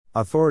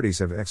Authorities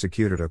have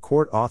executed a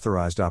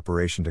court-authorized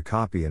operation to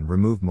copy and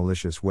remove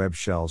malicious web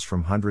shells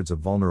from hundreds of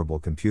vulnerable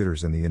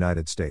computers in the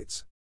United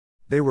States.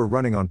 They were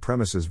running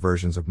on-premises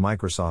versions of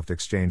Microsoft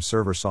Exchange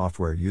Server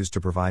software used to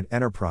provide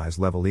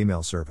enterprise-level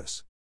email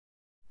service.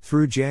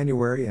 Through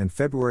January and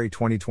February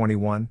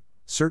 2021,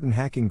 certain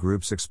hacking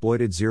groups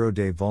exploited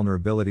zero-day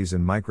vulnerabilities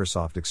in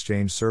Microsoft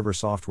Exchange Server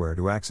software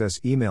to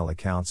access email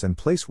accounts and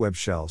place web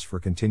shells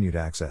for continued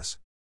access.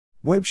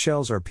 Web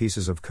shells are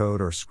pieces of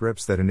code or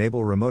scripts that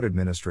enable remote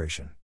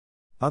administration.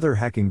 Other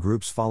hacking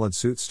groups followed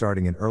suit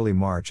starting in early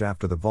March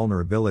after the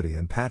vulnerability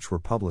and patch were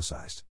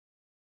publicized.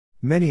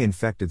 Many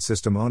infected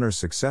system owners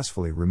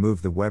successfully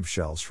removed the web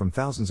shells from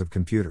thousands of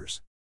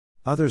computers.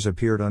 Others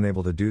appeared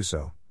unable to do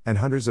so, and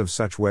hundreds of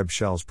such web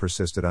shells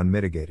persisted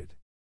unmitigated.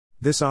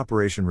 This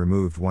operation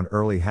removed one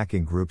early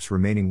hacking group's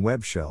remaining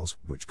web shells,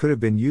 which could have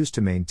been used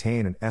to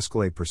maintain and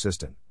escalate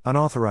persistent,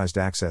 unauthorized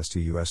access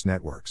to U.S.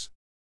 networks.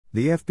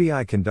 The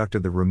FBI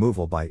conducted the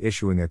removal by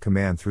issuing a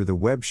command through the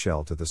web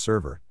shell to the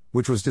server,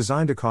 which was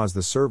designed to cause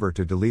the server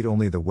to delete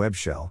only the web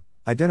shell,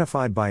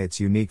 identified by its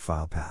unique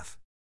file path.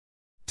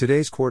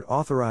 Today's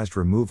court-authorized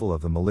removal of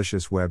the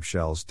malicious web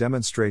shells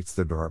demonstrates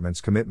the department's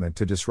commitment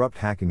to disrupt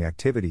hacking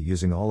activity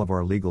using all of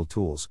our legal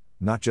tools,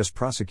 not just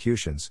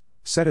prosecutions,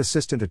 said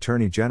Assistant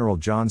Attorney General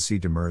John C.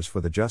 Demers for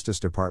the Justice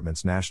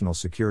Department's National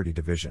Security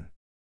Division.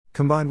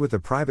 Combined with the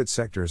private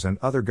sector's and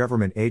other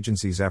government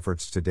agencies'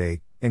 efforts to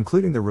date,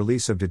 including the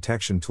release of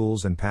detection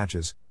tools and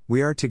patches,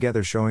 we are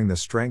together showing the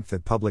strength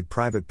that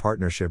public-private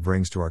partnership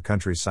brings to our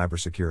country's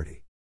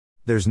cybersecurity.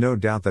 There's no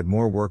doubt that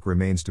more work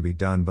remains to be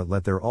done, but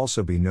let there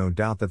also be no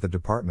doubt that the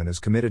department is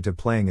committed to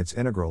playing its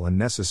integral and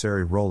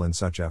necessary role in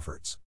such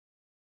efforts.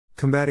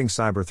 Combating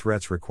cyber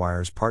threats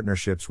requires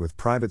partnerships with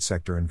private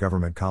sector and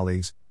government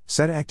colleagues,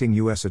 said Acting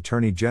U.S.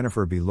 Attorney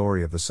Jennifer B.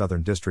 Laurie of the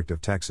Southern District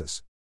of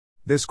Texas.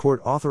 This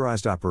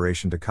court-authorized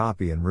operation to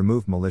copy and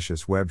remove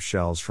malicious web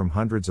shells from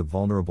hundreds of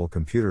vulnerable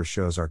computers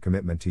shows our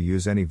commitment to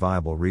use any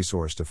viable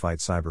resource to fight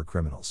cyber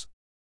criminals.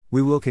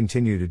 We will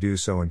continue to do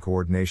so in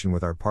coordination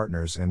with our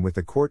partners and with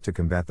the court to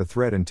combat the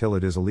threat until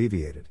it is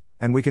alleviated,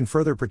 and we can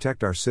further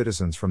protect our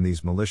citizens from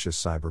these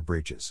malicious cyber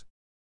breaches.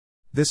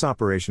 This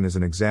operation is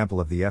an example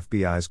of the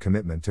FBI's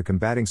commitment to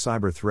combating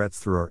cyber threats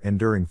through our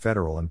enduring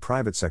federal and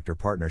private sector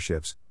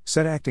partnerships,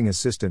 said Acting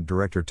Assistant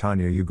Director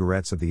Tanya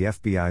Ugoretz of the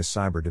FBI's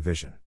Cyber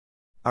Division.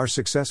 Our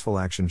successful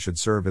action should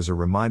serve as a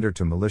reminder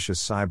to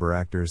malicious cyber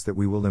actors that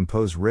we will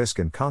impose risk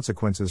and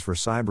consequences for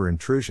cyber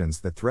intrusions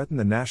that threaten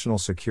the national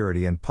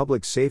security and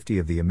public safety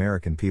of the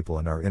American people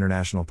and our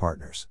international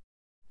partners.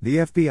 The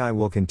FBI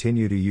will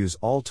continue to use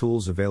all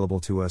tools available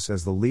to us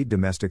as the lead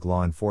domestic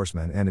law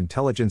enforcement and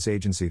intelligence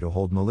agency to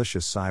hold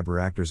malicious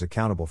cyber actors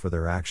accountable for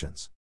their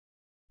actions.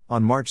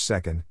 On March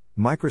 2,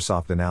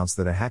 Microsoft announced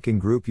that a hacking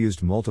group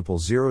used multiple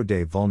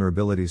zero-day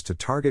vulnerabilities to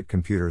target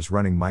computers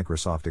running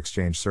Microsoft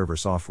Exchange Server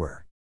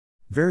software.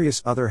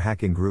 Various other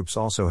hacking groups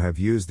also have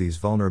used these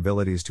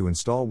vulnerabilities to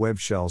install web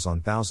shells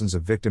on thousands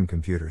of victim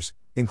computers,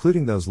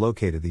 including those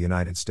located in the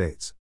United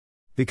States.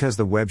 Because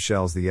the web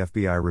shells the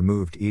FBI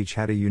removed each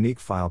had a unique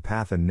file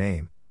path and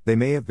name, they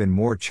may have been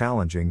more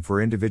challenging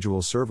for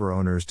individual server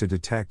owners to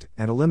detect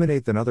and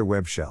eliminate than other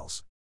web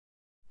shells.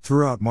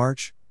 Throughout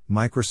March,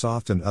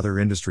 Microsoft and other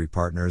industry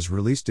partners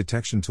released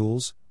detection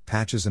tools,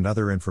 patches and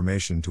other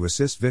information to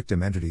assist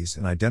victim entities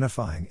in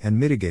identifying and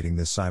mitigating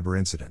this cyber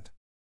incident.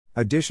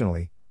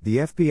 Additionally, the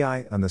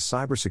FBI and the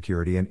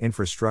Cybersecurity and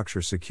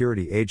Infrastructure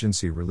Security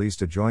Agency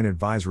released a joint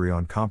advisory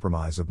on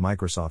compromise of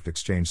Microsoft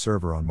Exchange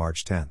Server on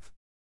March 10.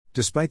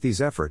 Despite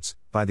these efforts,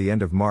 by the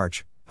end of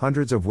March,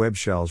 hundreds of web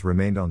shells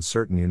remained on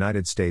certain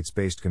United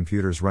States-based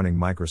computers running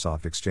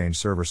Microsoft Exchange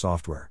Server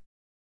software.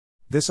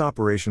 This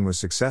operation was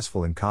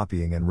successful in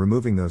copying and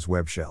removing those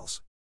web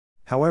shells.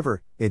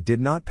 However, it did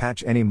not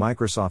patch any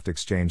Microsoft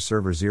Exchange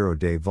Server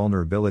zero-day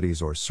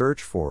vulnerabilities or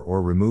search for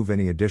or remove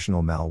any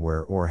additional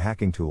malware or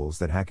hacking tools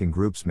that hacking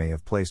groups may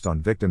have placed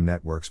on victim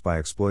networks by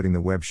exploiting the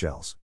web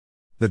shells.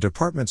 The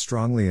department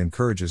strongly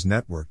encourages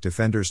network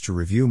defenders to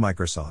review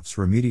Microsoft's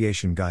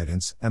remediation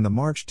guidance and the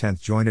March 10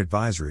 Joint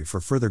Advisory for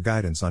further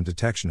guidance on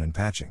detection and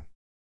patching.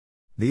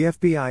 The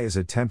FBI is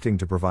attempting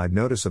to provide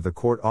notice of the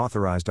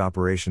court-authorized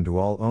operation to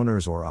all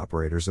owners or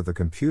operators of the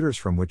computers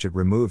from which it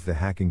removed the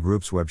hacking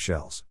group's web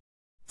shells.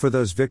 For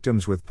those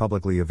victims with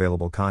publicly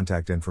available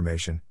contact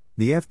information,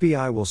 the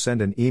FBI will send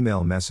an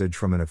email message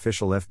from an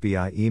official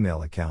FBI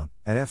email account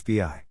at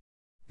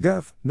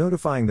FBI.gov,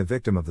 notifying the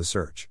victim of the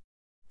search.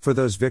 For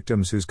those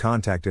victims whose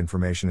contact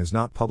information is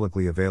not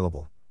publicly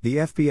available, the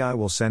FBI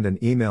will send an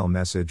email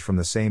message from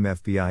the same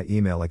FBI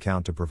email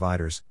account to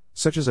providers,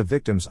 such as a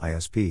victim's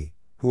ISP,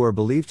 who are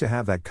believed to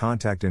have that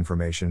contact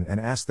information and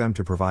ask them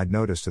to provide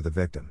notice to the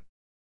victim.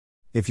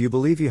 If you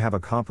believe you have a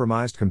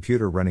compromised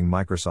computer running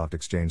Microsoft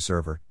Exchange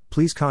Server,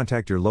 please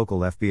contact your local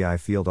FBI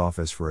field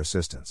office for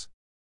assistance.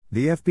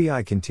 The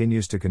FBI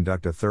continues to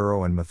conduct a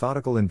thorough and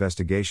methodical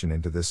investigation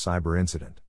into this cyber incident.